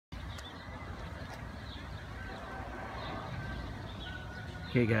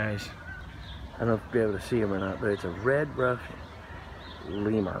Okay guys, I don't know if you'll be able to see him or not, but it's a red ruffed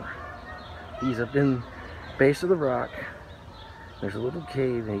lemur. He's up in base of the rock. There's a little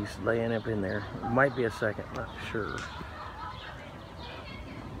cave and he's laying up in there. It might be a second, not sure.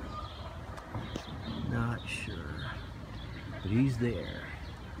 Not sure, but he's there.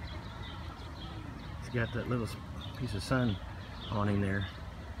 He's got that little piece of sun on him there.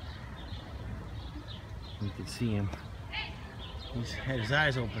 You can see him. He's had his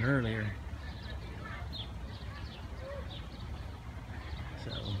eyes open earlier.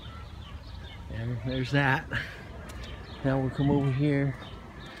 So, there's that. Now we'll come over here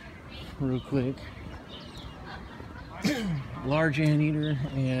real quick. Large anteater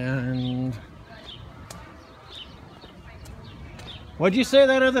and... What'd you say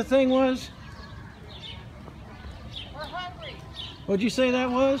that other thing was? We're hungry. What'd you say that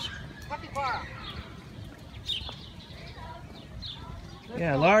was? Capybara.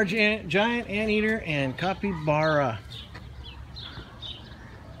 Yeah, large giant anteater and capybara.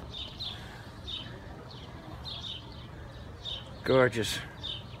 Gorgeous.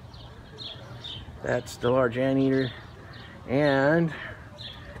 That's the large anteater, and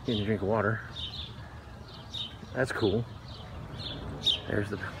getting a drink of water. That's cool. There's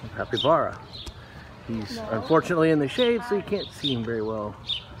the capybara. He's unfortunately in the shade, so you can't see him very well.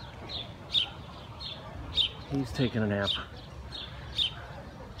 He's taking a nap.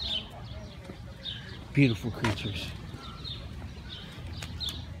 Beautiful creatures.